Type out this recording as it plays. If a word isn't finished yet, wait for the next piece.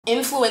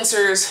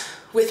Influencers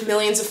with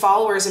millions of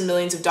followers and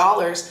millions of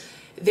dollars,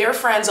 their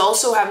friends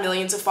also have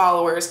millions of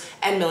followers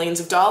and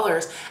millions of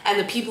dollars, and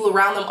the people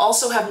around them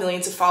also have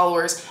millions of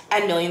followers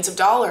and millions of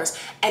dollars,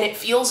 and it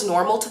feels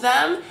normal to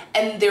them,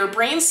 and their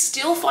brains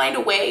still find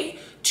a way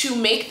to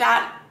make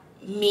that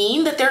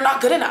mean that they're not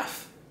good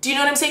enough. Do you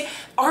know what I'm saying?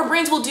 Our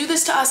brains will do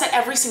this to us at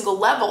every single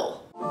level.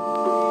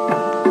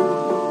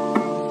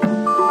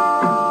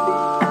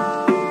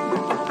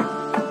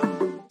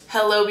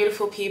 Hello,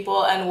 beautiful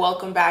people, and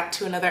welcome back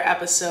to another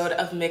episode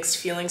of Mixed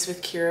Feelings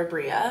with Kira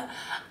Bria.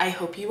 I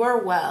hope you are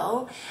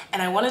well,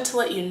 and I wanted to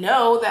let you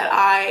know that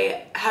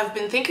I have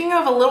been thinking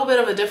of a little bit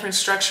of a different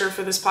structure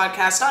for this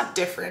podcast. Not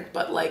different,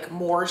 but like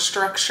more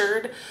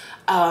structured,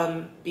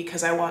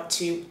 because I want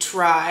to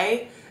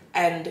try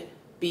and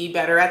be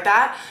better at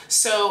that.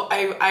 So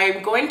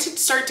I'm going to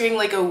start doing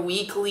like a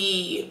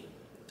weekly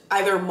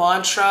either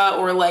mantra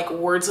or like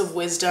words of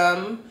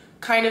wisdom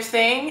kind of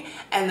thing,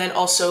 and then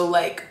also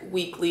like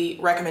weekly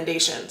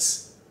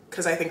recommendations,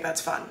 because I think that's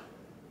fun.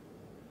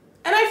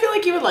 And I feel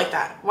like you would like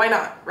that. Why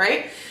not,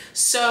 right?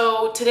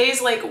 So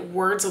today's like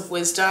words of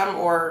wisdom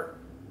or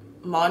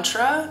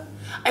mantra.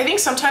 I think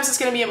sometimes it's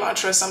going to be a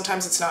mantra,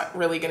 sometimes it's not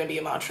really going to be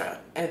a mantra,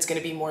 and it's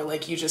going to be more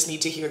like you just need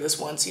to hear this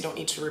once, you don't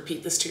need to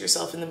repeat this to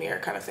yourself in the mirror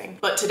kind of thing.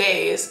 But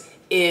today's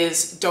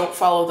is don't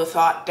follow the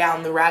thought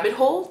down the rabbit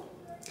hole,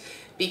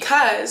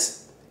 because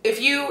if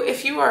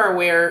you are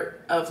aware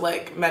of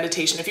like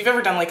meditation, if you've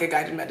ever done like a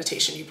guided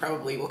meditation, you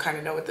probably will kind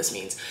of know what this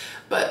means.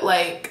 But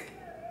like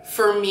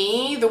for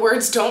me, the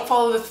words don't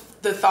follow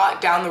the thought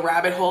down the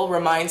rabbit hole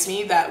reminds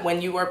me that when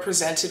you are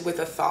presented with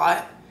a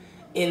thought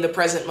in the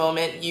present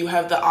moment, you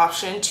have the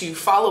option to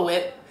follow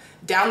it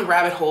down the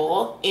rabbit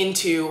hole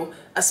into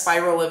a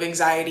spiral of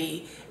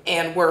anxiety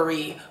and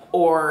worry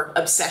or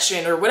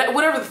obsession or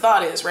whatever the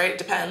thought is, right? It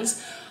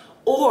depends.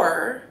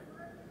 Or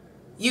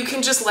you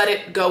can just let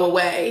it go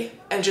away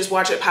and just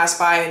watch it pass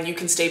by, and you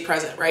can stay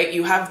present, right?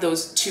 You have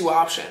those two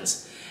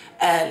options.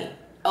 And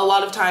a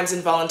lot of times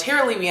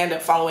involuntarily, we end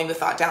up following the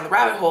thought down the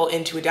rabbit hole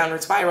into a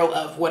downward spiral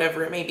of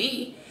whatever it may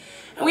be.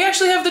 And we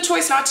actually have the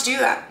choice not to do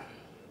that.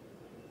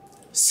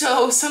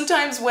 So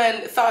sometimes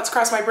when thoughts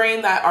cross my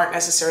brain that aren't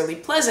necessarily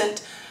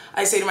pleasant,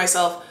 I say to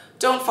myself,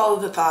 don't follow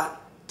the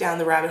thought down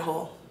the rabbit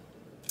hole.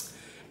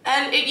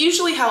 And it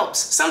usually helps.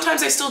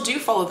 Sometimes I still do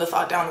follow the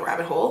thought down the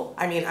rabbit hole.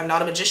 I mean, I'm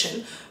not a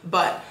magician,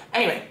 but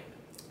anyway,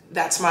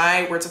 that's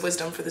my words of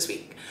wisdom for this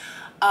week.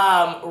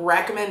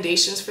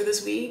 Recommendations for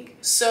this week.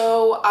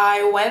 So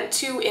I went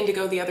to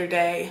Indigo the other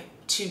day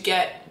to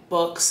get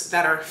books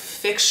that are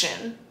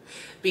fiction,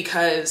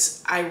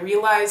 because I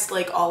realized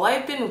like all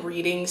I've been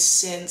reading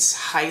since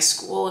high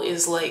school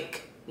is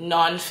like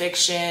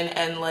nonfiction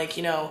and like,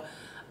 you know,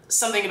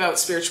 something about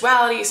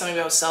spirituality, something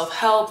about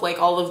self-help, like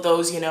all of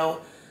those, you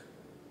know,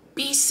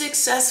 be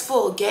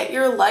successful, get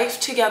your life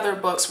together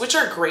books, which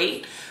are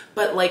great,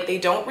 but like they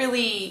don't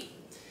really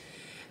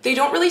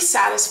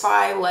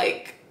satisfy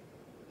like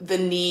the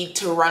need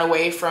to run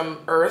away from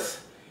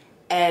Earth.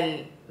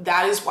 And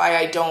that is why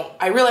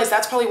I realize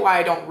that's probably why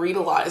I don't read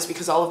a lot, is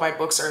because all of my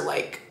books are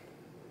like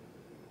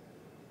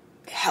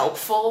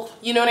helpful,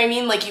 you know what I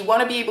mean? Like you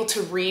want to be able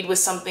to read with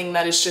something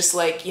that is just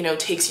like, you know,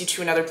 takes you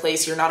to another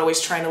place. You're not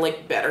always trying to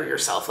like better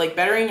yourself. Like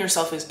bettering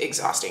yourself is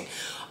exhausting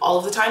all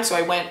of the time. So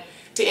I went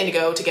to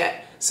Indigo to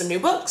get some new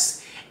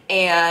books,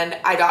 and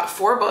I got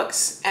 4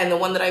 books, and the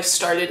one that I've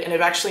started and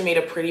I've actually made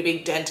a pretty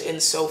big dent in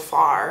so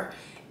far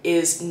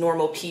is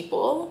Normal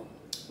People,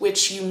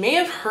 which you may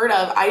have heard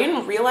of. I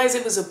didn't realize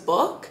it was a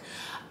book.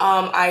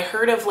 I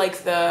heard of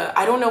like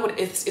I don't know what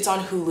it's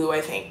on Hulu, I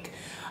think.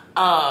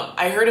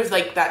 I heard of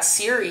like that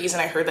series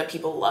and I heard that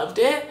people loved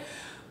it,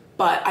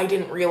 but I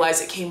didn't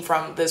realize it came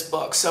from this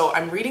book. So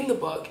I'm reading the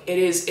book. It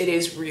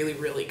is really,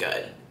 really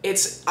good.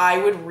 I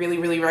would really,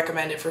 really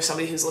recommend it for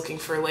somebody who's looking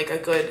for like a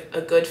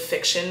good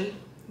fiction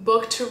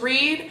book to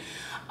read.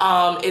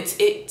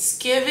 It's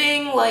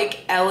giving like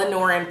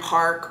Eleanor and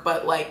Park,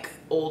 but like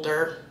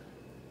older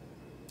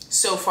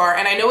so far.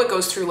 And I know it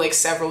goes through like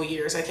several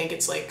years. I think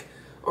it's like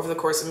over the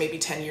course of maybe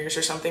 10 years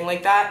or something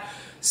like that.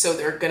 So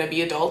they're gonna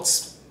be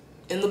adults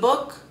in the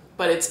book,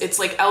 but it's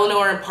like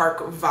Eleanor and Park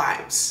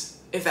vibes,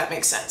 if that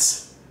makes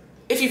sense,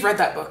 if you've read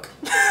that book.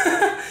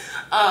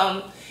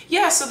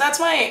 Yeah, so that's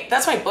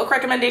my book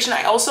recommendation.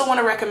 I also want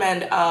to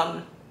recommend,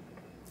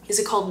 is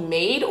it called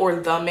Maid or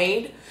The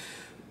Maid?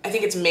 I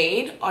think it's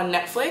Maid on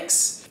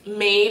Netflix.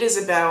 Maid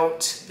is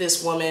about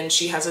this woman.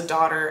 She has a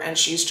daughter and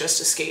she's just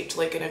escaped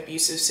like an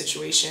abusive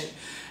situation.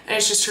 And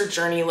it's just her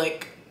journey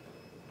like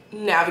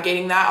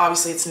navigating that.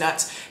 Obviously it's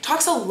nuts.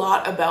 Talks a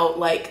lot about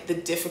like the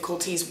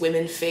difficulties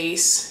women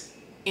face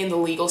in the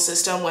legal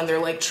system when they're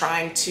like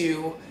trying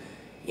to,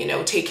 you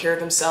know, take care of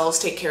themselves,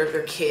 take care of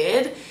their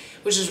kid.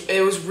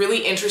 It was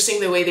really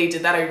interesting the way they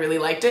did that. I really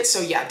liked it.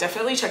 So yeah,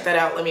 definitely check that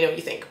out. Let me know what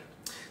you think.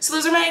 So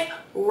those are my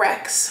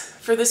recs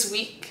for this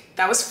week.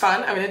 That was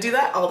fun. I'm gonna do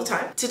that all the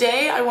time.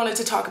 Today, I wanted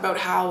to talk about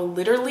how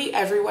literally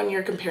everyone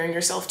you're comparing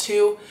yourself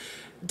to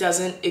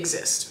doesn't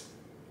exist.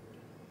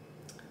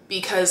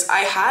 Because I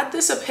had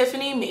this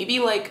epiphany maybe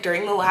like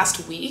during the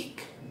last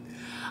week.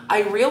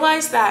 I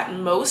realized that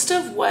most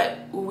of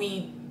what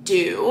we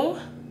do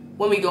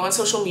when we go on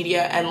social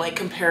media and like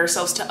compare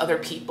ourselves to other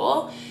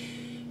people,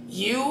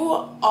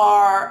 you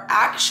are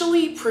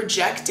actually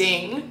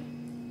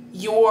projecting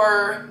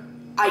your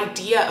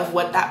idea of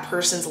what that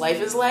person's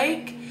life is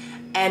like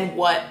and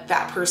what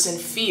that person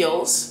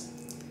feels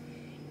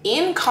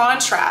in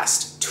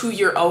contrast to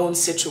your own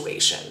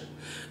situation.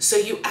 So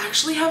you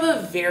actually have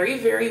a very,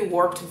 very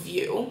warped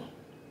view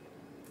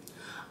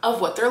of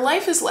what their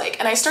life is like.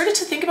 And I started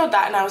to think about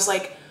that and I was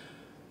like,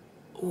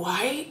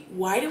 why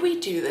do we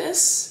do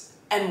this?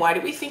 And why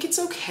do we think it's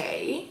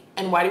okay?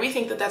 And why do we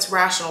think that that's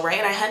rational, right?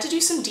 And I had to do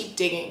some deep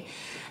digging.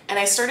 And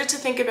I started to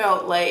think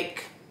about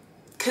like,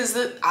 because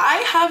I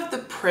have the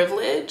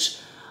privilege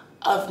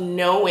of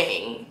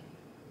knowing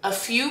a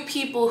few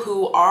people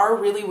who are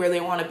really where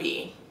they want to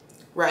be,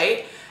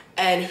 right?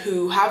 And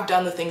who have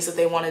done the things that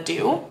they want to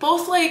do,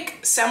 both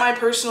like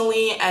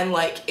semi-personally and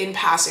like in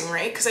passing,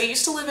 right? Because I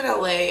used to live in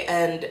LA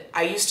and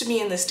I used to be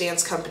in this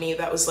dance company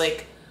that was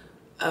like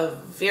a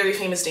very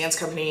famous dance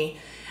company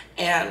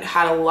and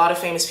had a lot of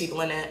famous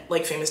people in it,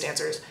 like famous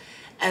dancers.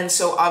 And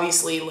so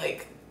obviously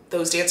like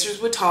those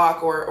dancers would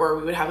talk or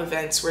we would have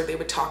events where they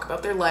would talk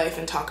about their life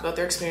and talk about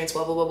their experience,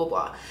 blah, blah, blah, blah,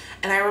 blah.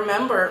 And I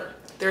remember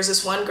there's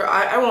this one girl,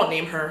 I won't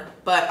name her,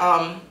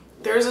 but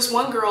there's this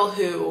one girl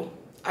who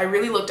I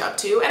really looked up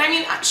to. And I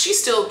mean,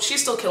 she's still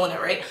killing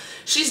it, right?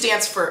 She's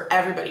danced for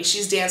everybody.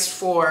 She danced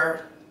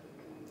for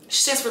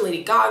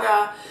Lady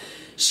Gaga.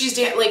 She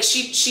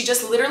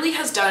just literally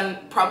has done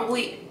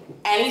probably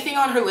anything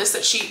on her list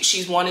that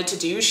she's wanted to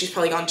do. She's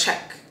probably gone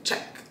check,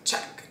 check,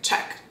 check,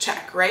 check,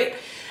 check, right?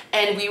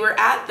 And we were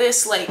at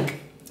this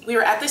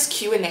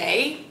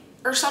Q&A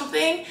or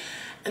something,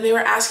 and they were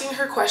asking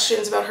her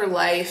questions about her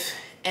life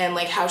and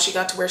like how she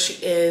got to where she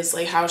is,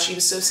 like how she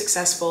was so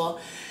successful.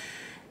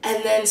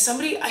 And then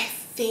somebody, I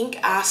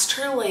think, asked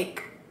her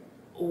like,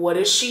 what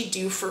does she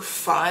do for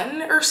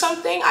fun or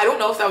something? I don't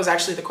know if that was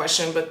actually the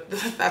question, but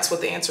that's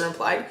what the answer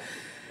implied.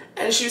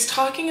 And she was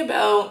talking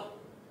about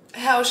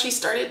how she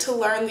started to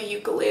learn the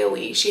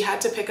ukulele. She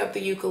had to pick up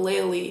the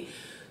ukulele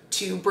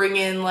to bring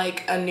in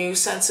like a new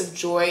sense of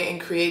joy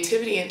and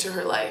creativity into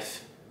her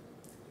life.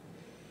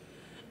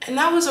 And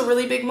that was a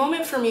really big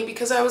moment for me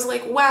because I was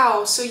like,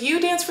 wow, so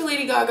you dance for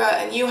Lady Gaga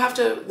and you have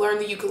to learn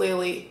the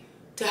ukulele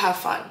to have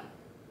fun.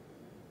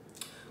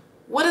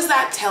 What does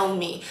that tell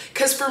me?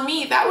 Because for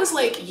me, that was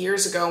like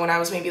years ago when I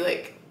was maybe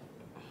like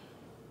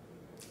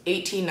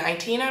 18,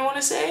 19, I want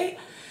to say.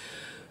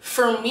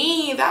 For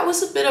me, that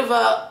was a bit of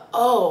a,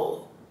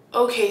 oh,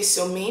 okay,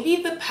 so maybe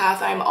the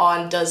path I'm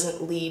on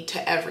doesn't lead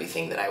to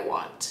everything that I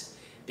want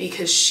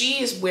because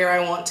she is where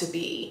I want to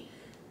be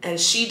and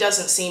she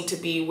doesn't seem to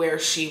be where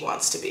she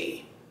wants to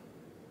be.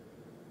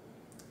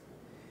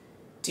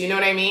 Do you know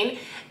what I mean?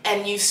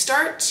 And you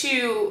start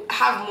to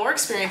have more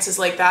experiences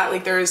like that.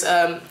 Like there's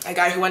a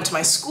guy who went to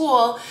my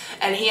school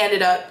and he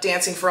ended up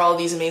dancing for all of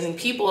these amazing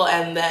people.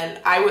 And then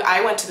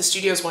I went to the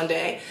studios one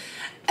day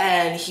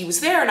and he was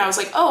there and I was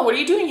like, oh, what are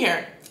you doing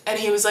here? And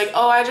he was like,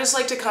 oh, I just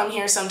like to come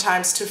here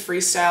sometimes to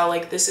freestyle.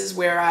 Like this is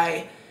where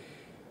I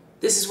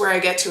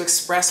get to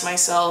express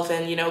myself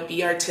and, you know,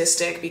 be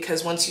artistic,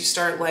 because once you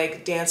start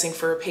like dancing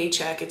for a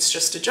paycheck, it's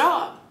just a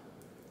job.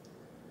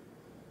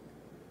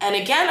 And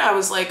again, I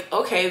was like,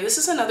 okay, this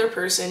is another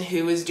person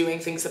who is doing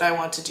things that I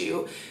want to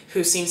do,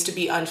 who seems to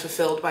be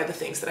unfulfilled by the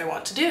things that I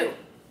want to do.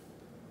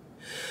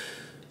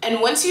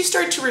 And once you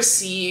start to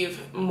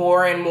receive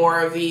more and more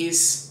of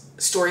these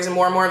stories and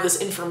more of this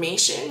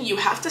information, you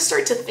have to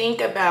start to think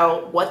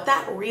about what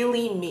that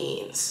really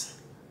means,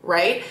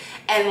 right?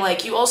 And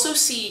like you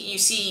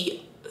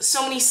see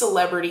so many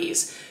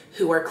celebrities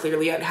who are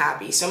clearly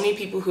unhappy, so many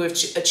people who have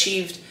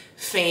achieved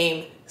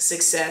fame,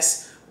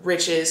 success,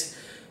 riches,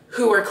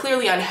 who are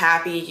clearly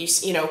unhappy.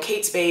 You know,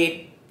 Kate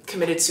Spade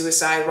committed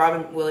suicide,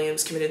 Robin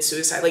Williams committed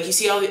suicide. Like you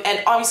see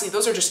and obviously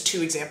those are just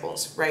two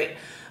examples, right,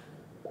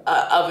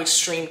 of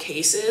extreme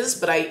cases.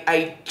 But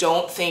I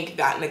don't think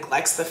that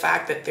neglects the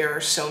fact that there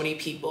are so many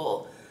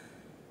people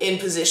in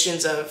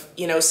positions of,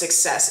 you know,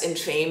 success and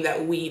fame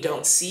that we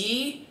don't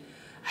see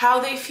how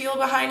they feel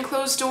behind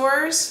closed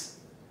doors.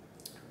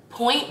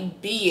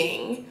 Point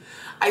being,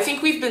 I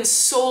think we've been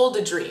sold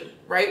a dream,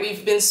 right?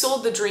 We've been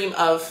sold the dream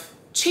of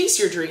chase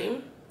your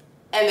dream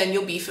and then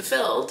you'll be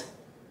fulfilled.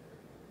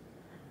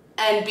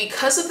 And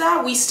because of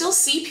that, we still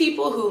see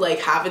people who like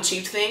have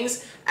achieved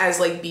things as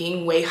like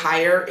being way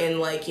higher in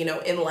like, you know,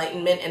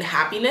 enlightenment and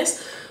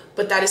happiness,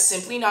 but that is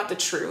simply not the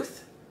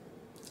truth.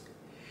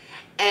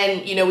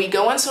 And, you know, we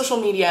go on social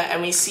media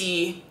and we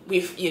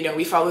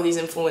follow these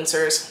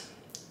influencers,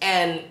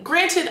 and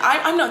granted,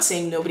 I'm not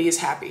saying nobody is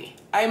happy.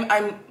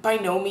 I'm by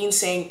no means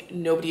saying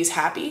nobody is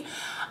happy.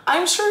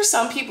 I'm sure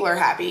some people are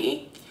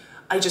happy.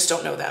 I just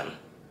don't know them.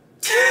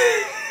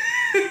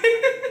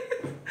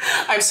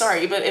 I'm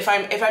sorry, but if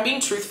I'm being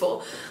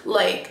truthful,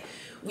 like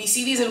we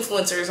see these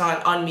influencers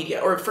on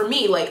media, or for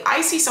me, like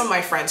I see some of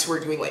my friends who are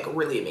doing like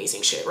really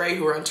amazing shit, right?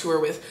 Who are on tour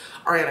with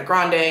Ariana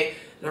Grande,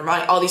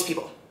 Normani, all these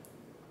people.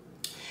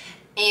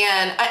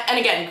 And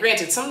again,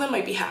 granted, some of them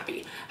might be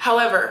happy.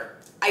 However,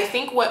 I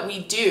think what we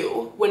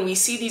do when we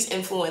see these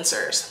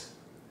influencers,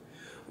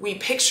 we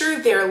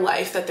picture their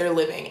life that they're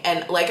living.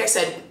 And like I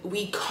said,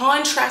 we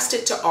contrast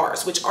it to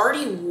ours, which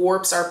already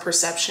warps our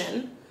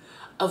perception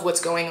of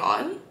what's going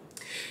on,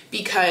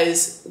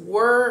 because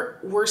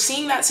we're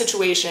seeing that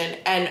situation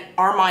and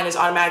our mind is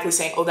automatically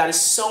saying, oh, that is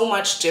so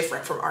much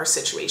different from our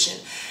situation.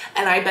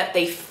 And I bet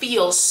they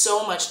feel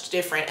so much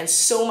different and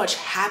so much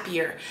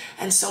happier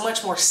and so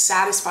much more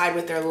satisfied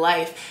with their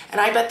life. And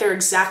I bet they're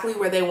exactly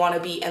where they want to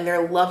be and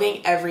they're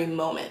loving every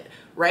moment,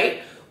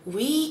 right?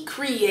 We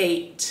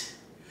create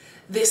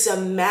this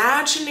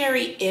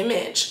imaginary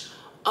image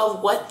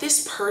of what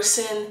this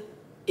person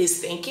is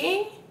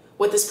thinking,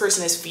 what this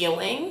person is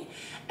feeling,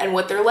 and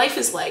what their life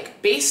is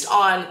like based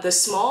on the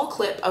small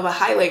clip of a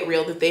highlight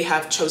reel that they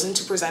have chosen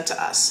to present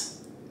to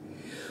us.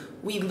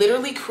 We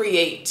literally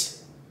create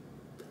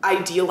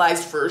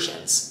idealized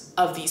versions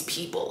of these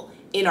people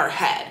in our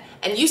head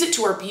and use it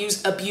to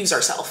abuse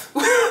ourselves.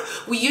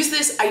 We use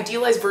this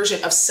idealized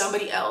version of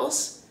somebody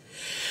else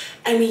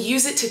and we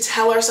use it to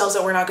tell ourselves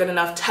that we're not good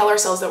enough, tell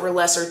ourselves that we're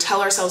lesser,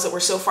 tell ourselves that we're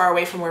so far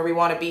away from where we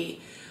want to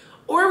be.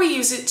 Or we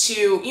use it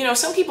to, you know,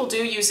 some people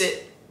do use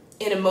it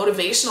in a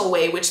motivational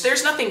way, which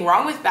there's nothing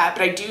wrong with that,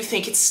 but I do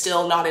think it's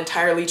still not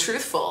entirely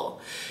truthful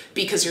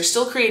because you're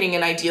still creating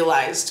an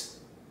idealized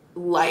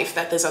life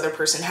that this other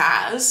person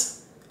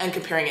has and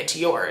comparing it to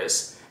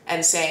yours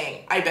and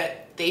saying, I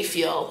bet they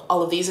feel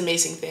all of these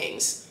amazing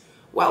things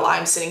while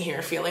I'm sitting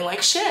here feeling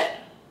like shit.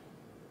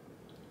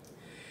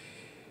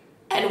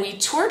 And we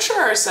torture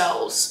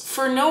ourselves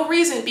for no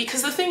reason,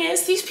 because the thing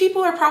is, these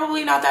people are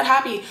probably not that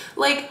happy.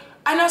 Like,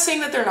 I'm not saying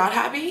that they're not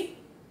happy.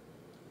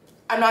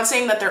 I'm not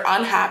saying that they're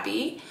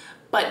unhappy,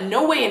 but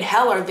no way in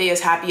hell are they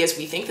as happy as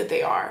we think that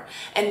they are.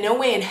 And no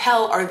way in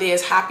hell are they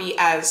as happy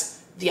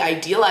as the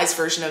idealized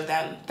version of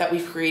them that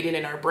we've created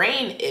in our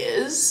brain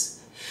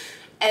is.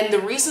 And the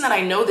reason that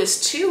I know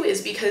this too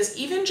is because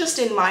even just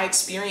in my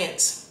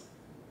experience,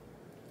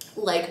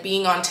 like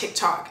being on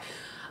TikTok,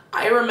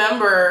 I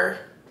remember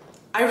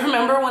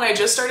when I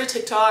just started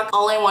TikTok,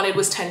 all I wanted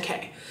was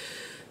 10K.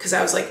 Because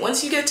I was like,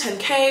 once you get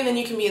 10K, then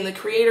you can be in the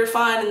creator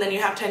fund, and then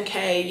you have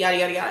 10K, yada,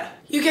 yada, yada.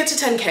 You get to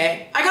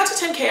 10K. I got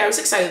to 10K. I was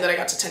excited that I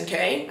got to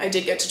 10K. I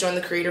did get to join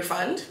the creator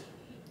fund.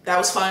 That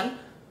was fun.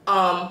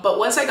 But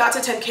once I got to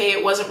 10K,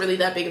 it wasn't really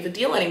that big of a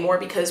deal anymore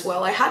because,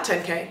 well, I had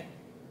 10K.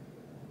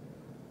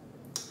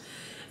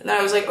 And then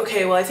I was like,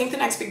 okay, well, I think the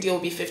next big deal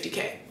will be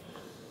 50K.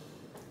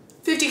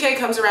 50K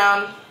comes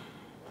around.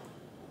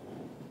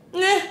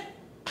 It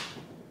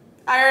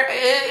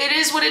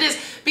is what it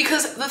is.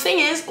 Because the thing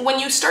is, when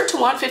you start to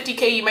want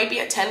 50K, you might be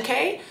at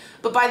 10K,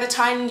 but by the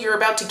time you're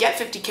about to get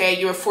 50K,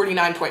 you have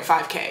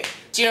 49.5K.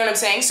 Do you know what I'm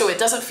saying? So it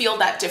doesn't feel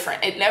that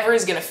different. It never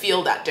is gonna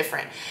feel that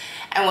different.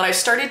 And what I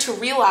started to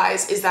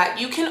realize is that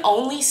you can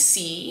only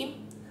see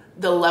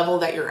the level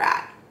that you're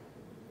at.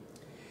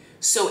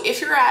 So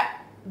if you're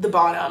at the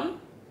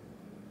bottom,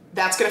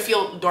 that's gonna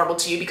feel normal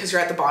to you because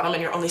you're at the bottom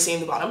and you're only seeing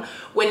the bottom.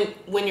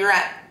 When you're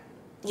at,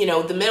 you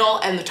know, the middle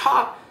and the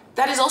top,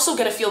 that is also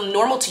gonna feel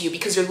normal to you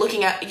because you're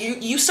looking at,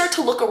 you start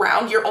to look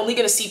around, you're only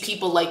gonna see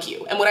people like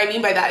you. And what I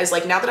mean by that is,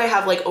 like, now that I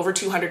have like over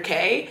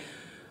 200K,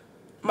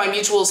 my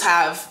mutuals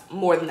have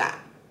more than that.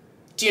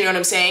 Do you know what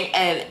I'm saying?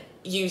 And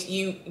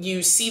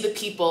you see the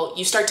people,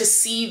 you start to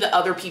see the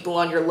other people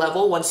on your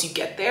level once you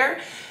get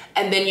there,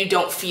 and then you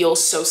don't feel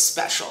so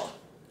special.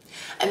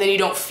 And then you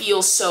don't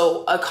feel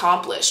so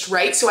accomplished,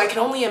 right? So I can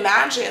only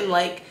imagine,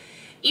 like,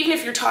 even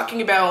if you're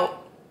talking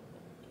about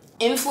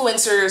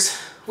influencers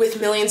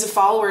with millions of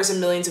followers and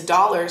millions of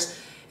dollars,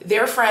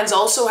 their friends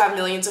also have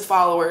millions of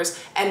followers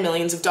and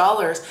millions of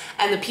dollars.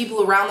 And the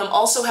people around them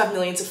also have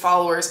millions of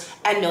followers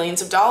and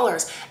millions of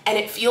dollars. And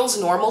it feels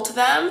normal to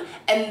them,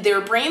 and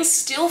their brains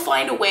still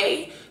find a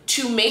way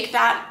to make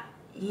that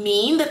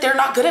mean that they're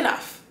not good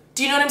enough.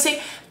 Do you know what I'm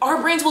saying?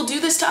 Our brains will do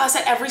this to us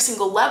at every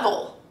single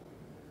level.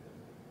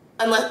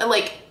 Unless,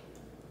 like,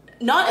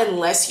 not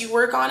unless you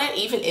work on it.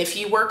 Even if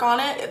you work on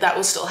it, that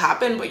will still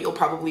happen, but you'll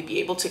probably be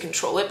able to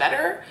control it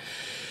better.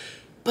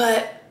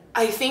 But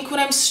I think what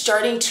I'm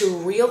starting to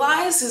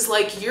realize is,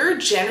 like, your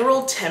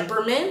general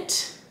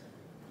temperament,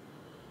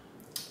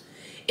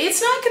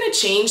 it's not going to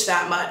change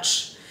that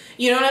much.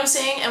 You know what I'm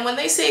saying? And when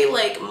they say,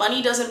 like,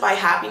 money doesn't buy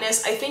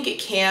happiness, I think it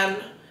can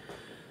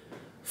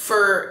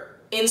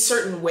in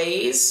certain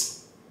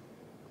ways.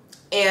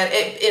 And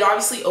it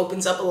obviously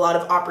opens up a lot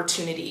of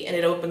opportunity, and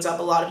it opens up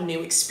a lot of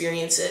new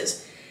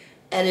experiences,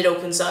 and it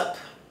opens up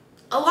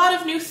a lot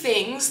of new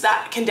things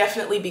that can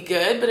definitely be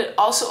good, but it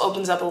also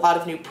opens up a lot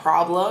of new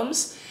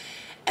problems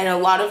and a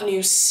lot of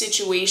new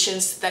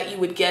situations that you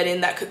would get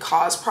in that could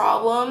cause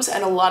problems,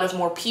 and a lot of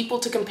more people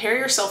to compare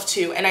yourself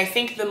to. And I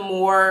think the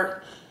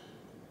more,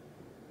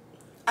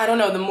 I don't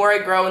know, the more I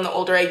grow and the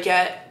older I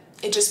get,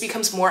 it just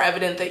becomes more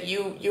evident that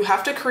you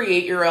have to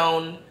create your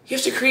own,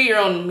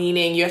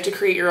 meaning, you have to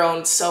create your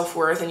own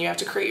self-worth, and you have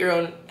to create your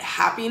own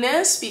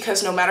happiness,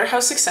 because no matter how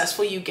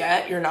successful you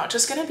get, you're not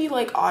just gonna be,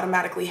 like,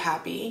 automatically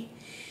happy.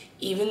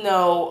 Even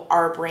though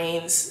our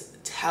brains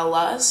tell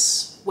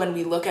us when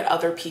we look at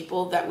other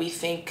people that we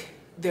think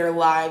their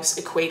lives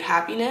equate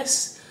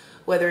happiness,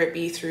 whether it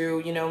be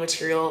through, you know,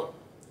 material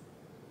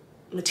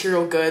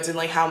goods and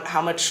like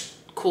how much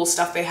cool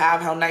stuff they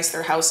have, how nice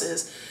their house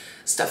is,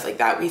 stuff like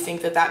that. We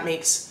think that that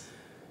makes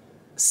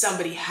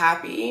somebody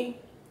happy.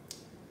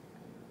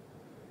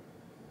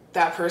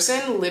 That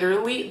person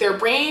literally, their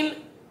brain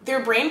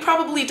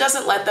probably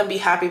doesn't let them be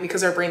happy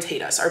because our brains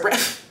hate us.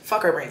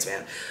 Fuck our brains,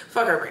 man.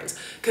 Fuck our brains.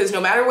 Because no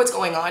matter what's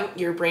going on,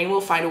 your brain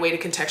will find a way to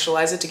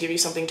contextualize it to give you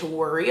something to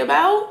worry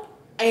about.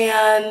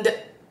 And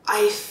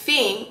I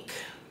think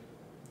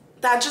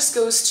that just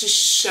goes to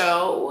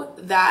show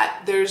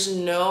that there's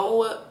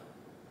no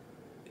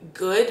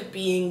good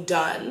being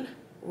done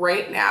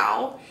right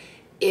now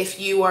if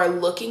you are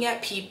looking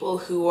at people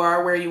who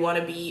are where you want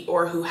to be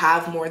or who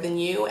have more than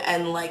you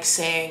and like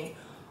saying,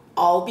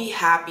 I'll be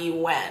happy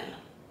when.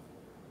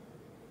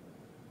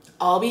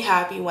 I'll be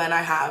happy when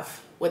I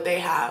have what they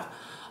have.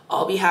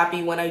 I'll be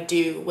happy when I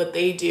do what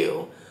they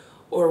do,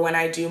 or when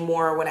I do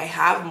more, or when I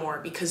have more,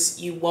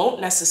 because you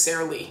won't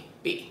necessarily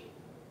be.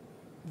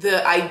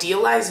 The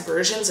idealized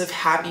versions of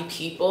happy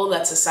people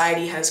that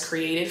society has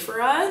created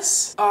for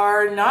us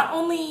are not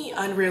only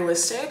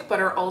unrealistic,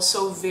 but are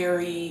also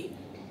very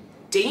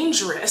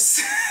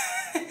dangerous.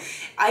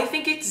 I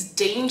think it's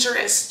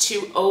dangerous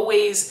to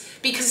always,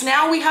 because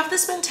now we have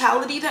this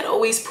mentality that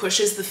always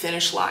pushes the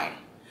finish line,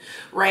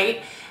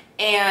 right?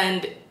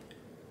 And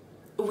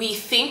we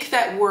think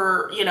that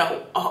we're, you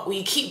know,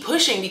 we keep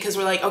pushing because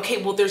we're like,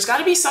 okay, well, there's got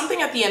to be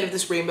something at the end of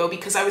this rainbow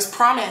because I was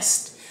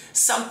promised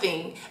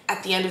something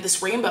at the end of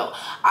this rainbow.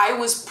 I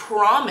was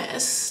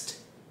promised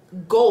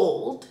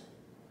gold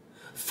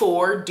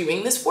for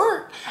doing this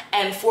work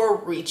and for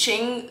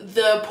reaching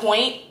the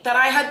point that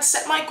I had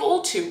set my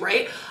goal to,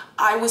 right?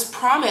 I was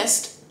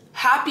promised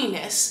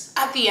happiness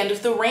at the end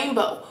of the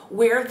rainbow.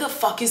 Where the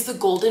fuck is the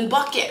golden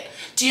bucket?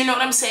 Do you know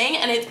what I'm saying?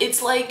 And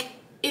it's like,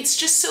 it's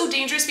just so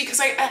dangerous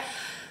because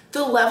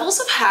the levels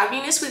of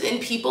happiness within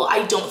people,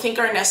 I don't think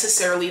are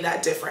necessarily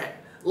that different.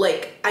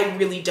 Like, I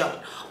really don't.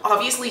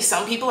 Obviously,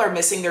 some people are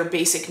missing their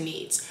basic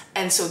needs.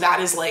 And so that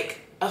is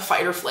like a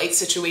fight or flight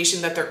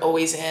situation that they're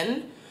always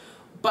in.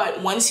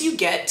 But once you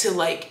get to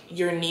like,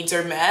 your needs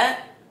are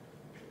met,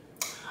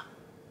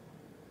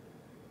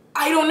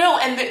 I don't know.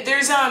 And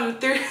there's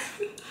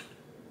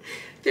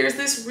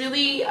this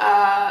really,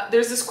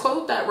 there's this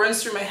quote that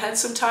runs through my head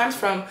sometimes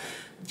from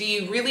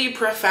the really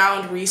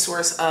profound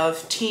resource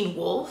of Teen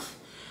Wolf.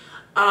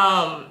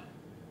 I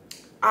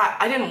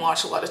didn't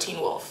watch a lot of Teen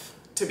Wolf,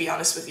 to be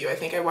honest with you. I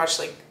think I watched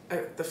like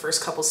the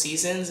first couple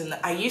seasons, and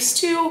I used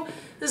to,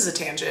 this is a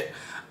tangent,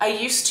 I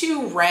used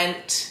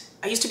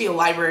to be a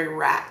library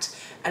rat,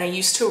 and I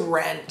used to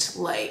rent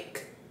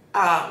like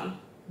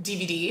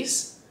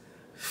DVDs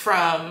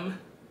from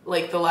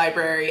like the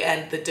library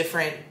and the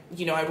different,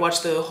 you know, I'd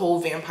watch the whole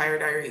Vampire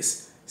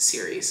Diaries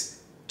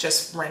series,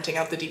 just renting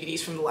out the DVDs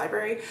from the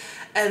library.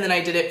 And then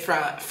I did it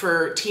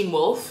for Teen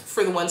Wolf,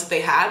 for the ones that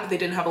they had, but they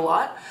didn't have a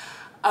lot.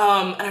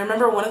 And I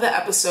remember one of the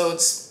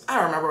episodes, I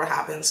don't remember what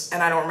happens,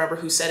 and I don't remember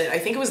who said it. I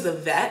think it was the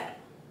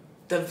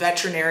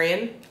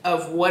veterinarian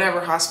of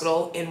whatever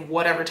hospital in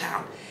whatever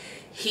town.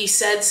 He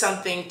said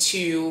something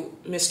to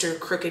Mr.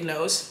 Crooked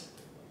Nose.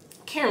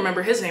 Can't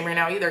remember his name right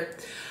now either.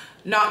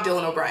 Not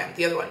Dylan O'Brien,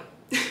 the other one.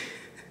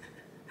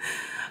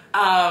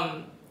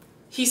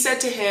 He said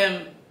to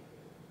him,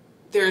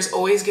 there's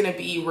always going to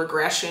be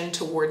regression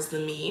towards the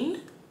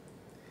mean.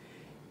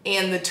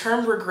 And the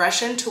term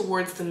regression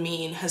towards the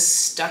mean has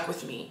stuck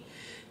with me,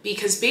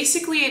 because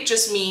basically it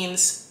just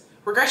means,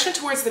 regression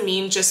towards the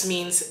mean just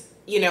means,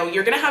 you know,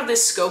 you're going to have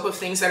this scope of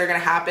things that are going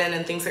to happen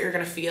and things that you're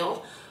going to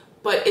feel,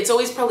 but it's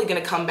always probably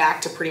going to come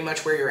back to pretty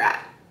much where you're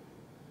at,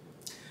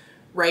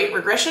 right?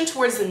 Regression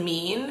towards the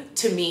mean,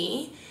 to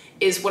me,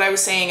 is what I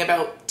was saying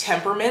about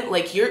temperament.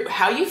 Like,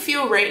 how you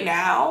feel right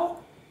now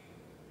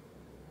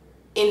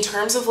in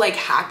terms of like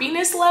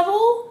happiness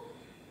level,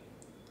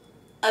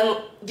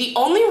 the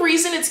only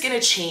reason it's gonna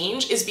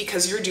change is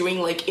because you're doing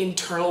like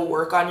internal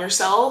work on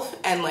yourself,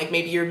 and like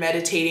maybe you're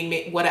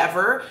meditating,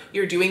 whatever,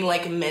 you're doing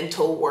like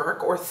mental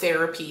work or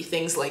therapy,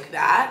 things like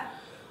that.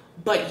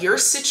 But your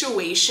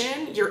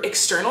situation, your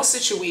external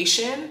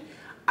situation,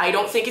 I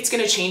don't think it's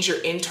gonna change your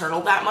internal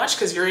that much,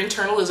 because your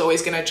internal is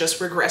always gonna just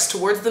regress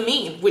towards the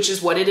mean, which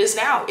is what it is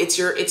now. It's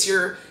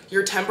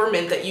your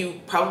temperament that you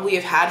probably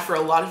have had for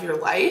a lot of your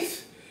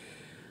life.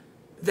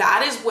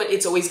 That is what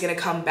it's always gonna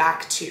come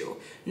back to,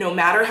 no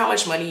matter how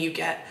much money you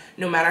get,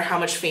 no matter how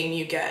much fame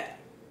you get.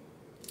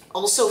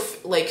 Also,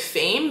 like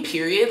fame,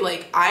 period,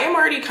 like I am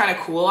already kind of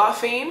cool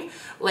off fame.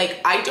 Like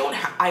I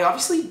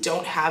obviously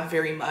don't have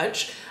very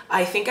much.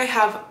 I think I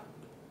have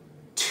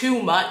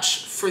too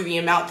much for the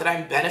amount that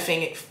I'm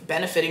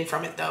benefiting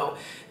from it though.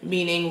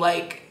 Meaning,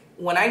 like,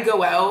 when I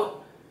go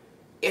out,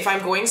 if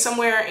I'm going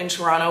somewhere in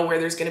Toronto where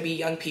there's gonna be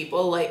young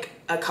people, like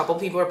a couple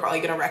people are probably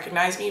gonna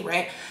recognize me,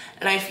 right?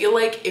 And I feel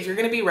like if you're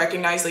gonna be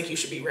recognized, like, you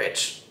should be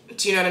rich.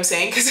 Do you know what I'm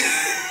saying? Because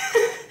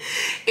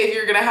if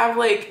you're gonna have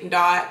like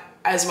not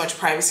as much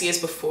privacy as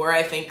before,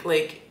 I think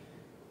like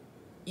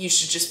you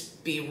should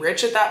just be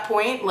rich at that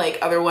point. Like,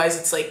 otherwise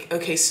it's like,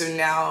 okay, so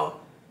now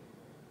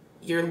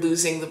you're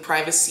losing the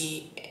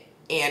privacy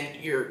and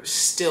you're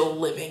still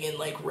living in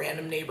like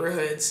random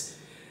neighborhoods.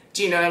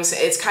 Do you know what I'm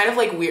saying? It's kind of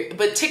like weird,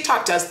 but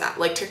TikTok does that.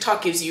 Like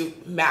TikTok gives you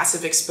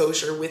massive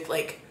exposure with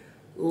like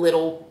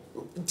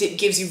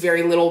gives you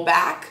very little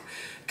back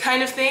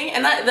kind of thing.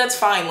 And that's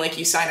fine. Like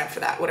you sign up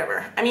for that,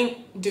 whatever. I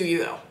mean, do you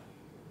though?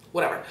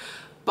 Whatever.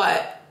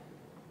 But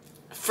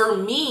for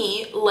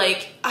me,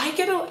 like I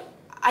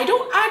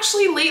don't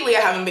actually, lately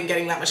I haven't been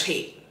getting that much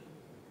hate.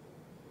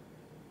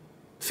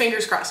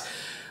 Fingers crossed.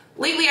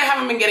 Lately I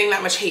haven't been getting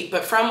that much hate,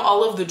 but from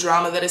all of the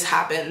drama that has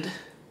happened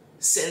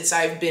since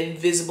I've been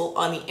visible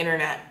on the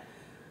internet,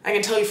 I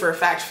can tell you for a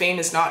fact, fame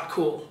is not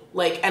cool.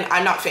 Like, and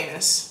I'm not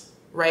famous,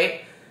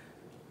 right?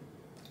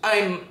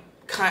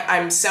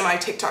 I'm semi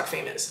TikTok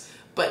famous,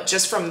 but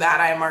just from that,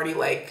 I'm already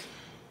like,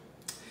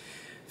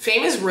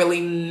 fame is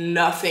really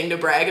nothing to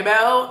brag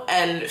about,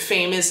 and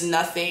fame is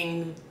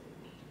nothing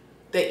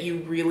that you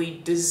really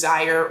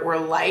desire or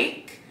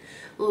like.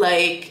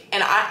 Like,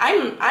 and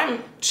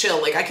I'm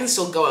chill. Like I can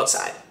still go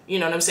outside. You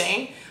know what I'm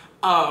saying?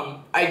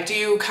 I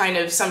do kind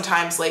of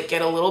sometimes like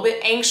get a little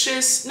bit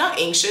anxious, not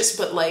anxious,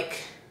 but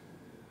like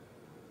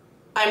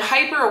I'm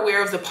hyper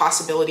aware of the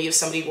possibility of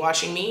somebody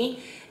watching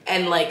me.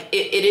 And like,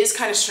 it is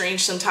kind of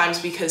strange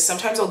sometimes because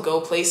sometimes I'll go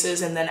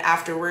places and then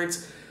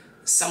afterwards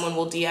someone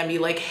will DM me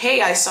like,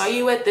 hey, I saw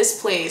you at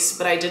this place,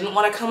 but I didn't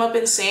want to come up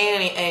and say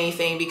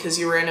anything because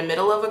you were in the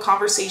middle of a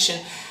conversation.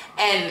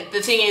 And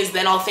the thing is,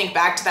 then I'll think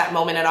back to that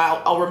moment and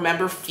I'll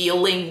remember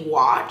feeling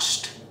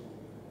watched.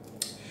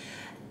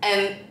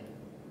 And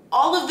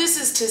all of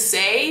this is to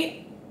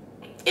say,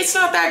 it's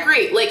not that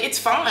great. Like, it's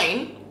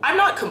fine. I'm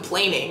not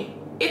complaining.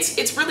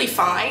 It's really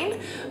fine.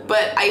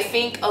 But I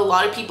think a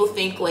lot of people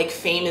think like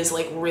fame is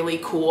like really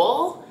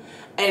cool.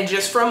 And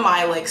just from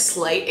my like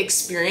slight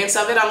experience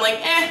of it, I'm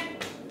like,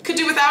 could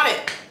do without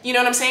it. You know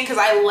what I'm saying? Because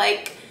I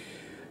like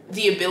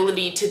the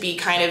ability to be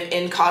kind of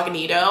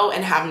incognito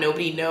and have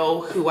nobody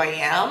know who I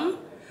am.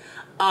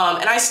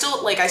 And I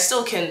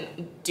still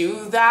can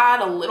do that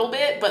a little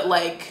bit, but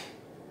like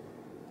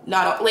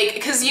not like,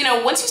 because you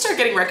know, once you start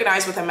getting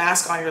recognized with a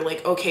mask on, you're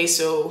like, okay,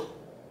 so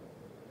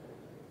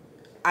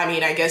I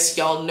mean, I guess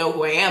y'all know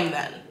who I am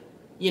then,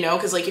 you know?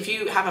 Because like if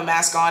you have a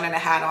mask on and a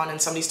hat on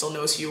and somebody still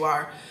knows who you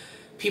are,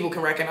 people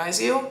can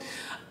recognize you.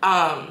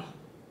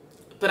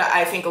 But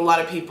I think a lot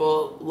of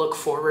people look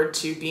forward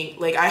to being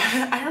like,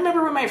 I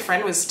remember when my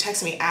friend was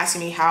texting me, asking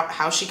me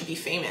how she could be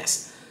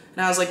famous.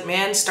 And I was like,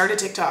 man, start a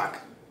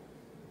TikTok.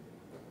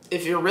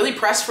 If you're really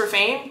pressed for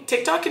fame,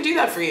 TikTok can do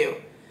that for you.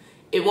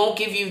 It won't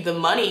give you the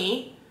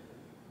money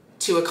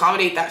to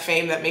accommodate that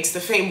fame that makes the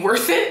fame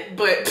worth it,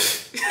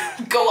 but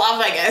go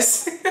off, I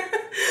guess.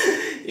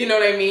 You know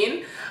what I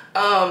mean?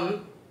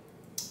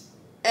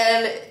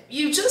 And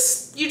you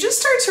just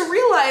start to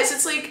realize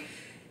it's like,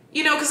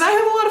 you know, because I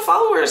have a lot of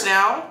followers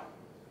now,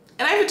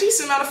 and I have a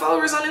decent amount of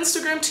followers on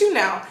Instagram too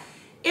now.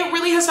 It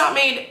really has not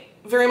made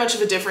very much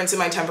of a difference in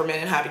my temperament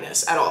and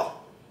happiness at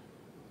all.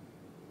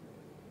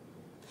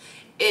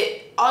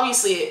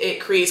 Obviously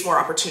it creates more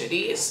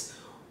opportunities,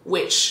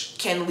 which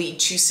can lead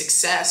to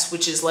success,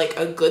 which is like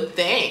a good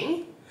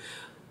thing,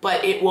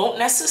 but it won't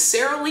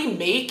necessarily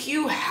make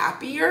you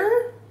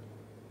happier.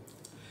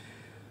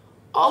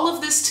 All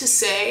of this to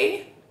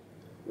say,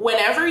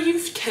 whenever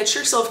you catch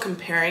yourself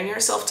comparing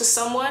yourself to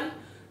someone,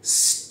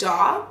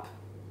 stop,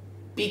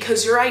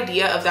 because your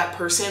idea of that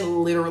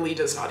person literally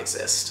does not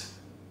exist.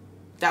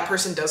 That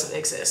person doesn't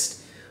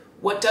exist.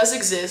 What does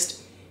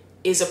exist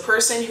is a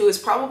person who is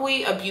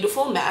probably a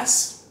beautiful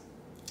mess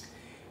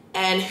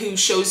and who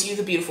shows you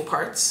the beautiful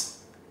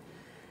parts.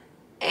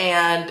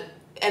 And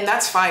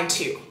that's fine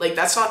too. Like,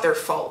 that's not their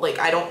fault. Like,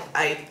 I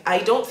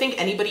don't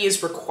think anybody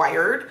is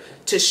required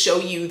to show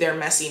you their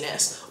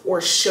messiness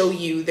or show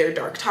you their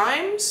dark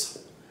times.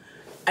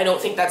 I don't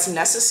think that's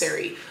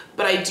necessary.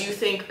 But I do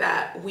think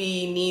that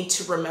we need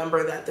to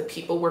remember that the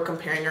people we're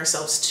comparing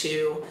ourselves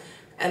to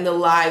and the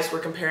lives we're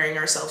comparing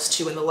ourselves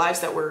to and the lives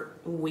that we're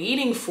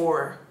waiting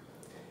for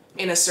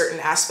in a certain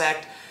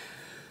aspect,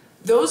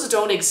 those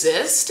don't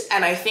exist.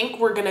 And I think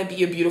we're gonna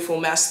be a beautiful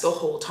mess the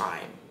whole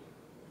time,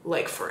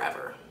 like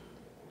forever.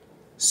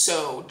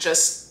 So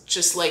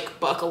just like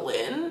buckle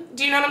in.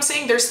 Do you know what I'm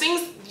saying? There's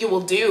things you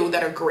will do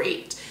that are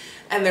great,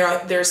 and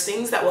there's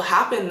things that will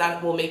happen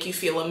that will make you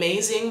feel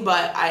amazing.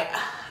 But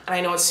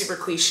I know it's super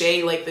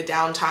cliche, like the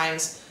down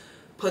times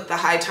put the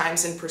high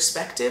times in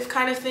perspective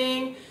kind of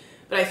thing.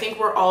 But I think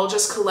we're all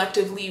just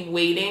collectively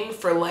waiting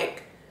for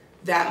like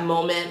that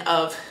moment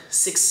of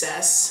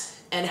success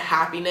and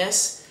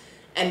happiness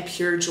and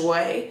pure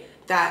joy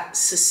that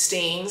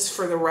sustains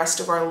for the rest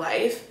of our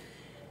life.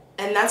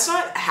 And that's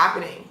not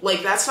happening.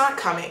 Like, that's not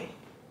coming.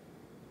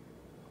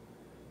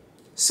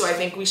 So I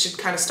think we should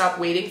kind of stop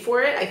waiting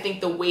for it. I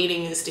think the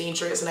waiting is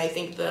dangerous. And I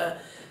think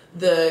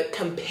the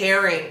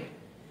comparing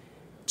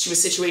to a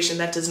situation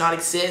that does not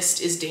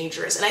exist is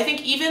dangerous. And I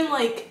think even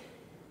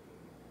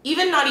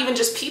not even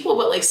just people,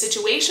 but like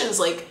situations,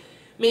 like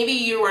maybe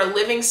you are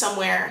living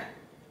somewhere.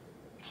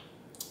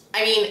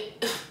 I mean,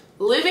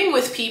 living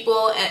with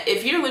people,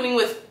 if you're living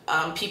with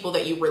people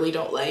that you really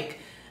don't like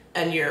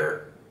and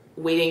you're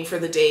waiting for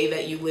the day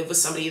that you live with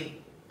somebody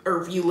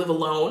or you live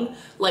alone,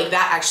 like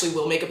that actually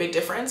will make a big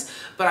difference.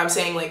 But I'm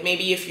saying like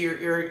maybe if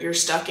you're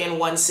stuck in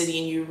one city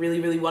and you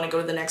really want to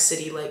go to the next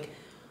city, like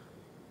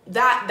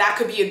that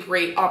could be a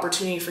great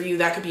opportunity for you.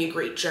 That could be a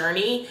great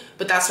journey,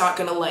 but that's not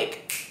gonna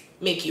like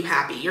make you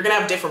happy. You're gonna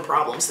have different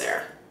problems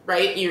there,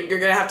 right? You're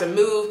gonna have to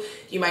move.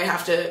 You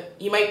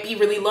might be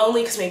really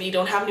lonely because maybe you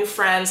don't have new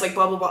friends, like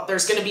blah, blah, blah.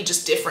 There's gonna be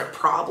just different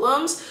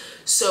problems.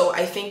 So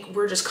I think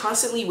we're just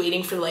constantly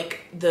waiting for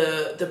like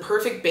the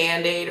perfect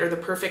band-aid or the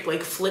perfect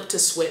like flip to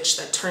switch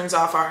that turns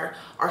off our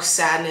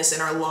sadness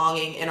and our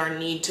longing and our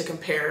need to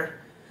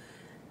compare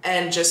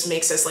and just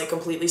makes us like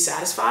completely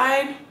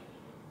satisfied.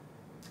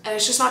 And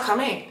it's just not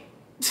coming.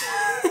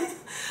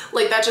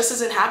 Like that just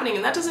isn't happening.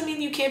 And that doesn't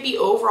mean you can't be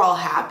overall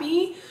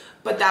happy,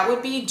 but that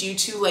would be due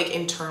to like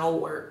internal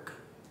work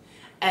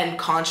and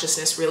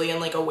consciousness really, and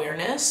like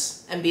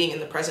awareness and being in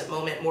the present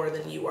moment more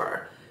than you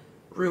are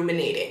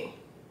ruminating.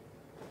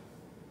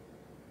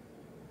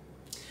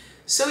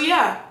 So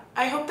yeah,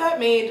 I hope that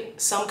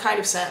made some kind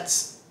of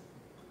sense.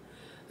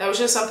 That was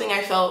just something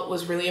I felt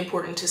was really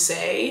important to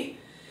say.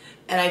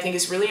 And I think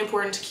it's really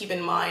important to keep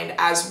in mind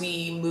as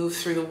we move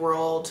through the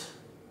world,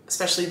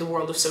 especially the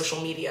world of social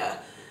media.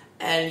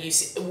 And you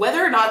see,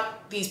 whether or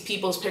not these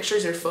people's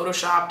pictures are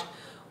photoshopped,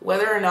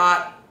 whether or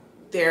not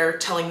they're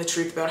telling the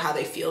truth about how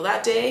they feel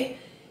that day,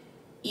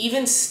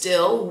 even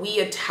still, we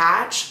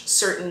attach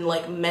certain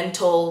like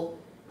mental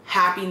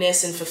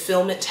happiness and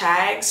fulfillment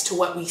tags to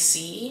what we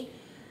see.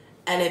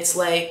 And it's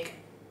like,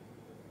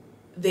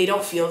 they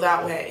don't feel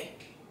that way.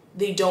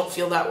 They don't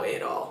feel that way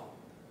at all.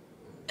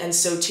 And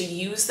so to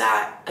use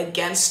that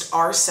against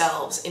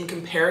ourselves in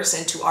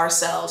comparison to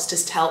ourselves,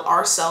 to tell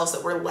ourselves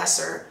that we're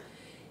lesser,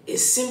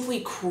 is simply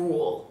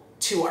cruel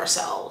to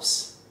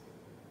ourselves.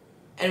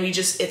 And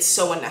it's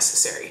so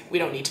unnecessary. We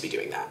don't need to be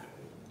doing that.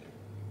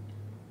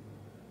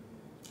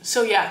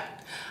 So yeah,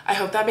 I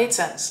hope that made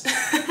sense.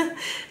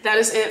 That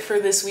is it for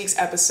this week's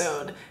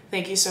episode.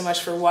 Thank you so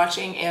much for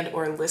watching and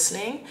or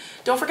listening.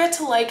 Don't forget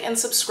to like and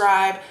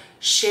subscribe,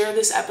 share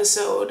this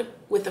episode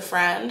with a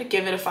friend,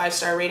 give it a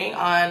 5-star rating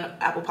on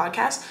Apple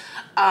Podcasts,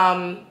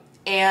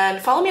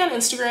 and follow me on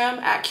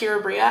Instagram at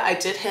Kira Bria. I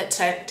did hit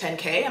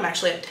 10K. I'm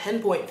actually at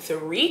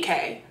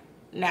 10.3K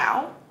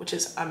now, which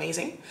is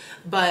amazing,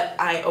 but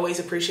I always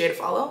appreciate a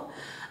follow.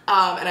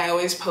 And I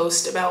always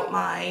post about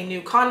my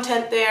new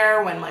content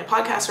there, when my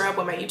podcasts are up,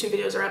 when my YouTube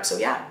videos are up. So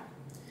yeah,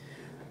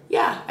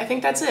 I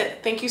think that's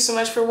it. Thank you so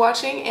much for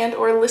watching and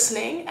or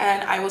listening,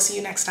 and I will see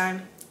you next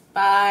time.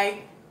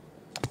 Bye.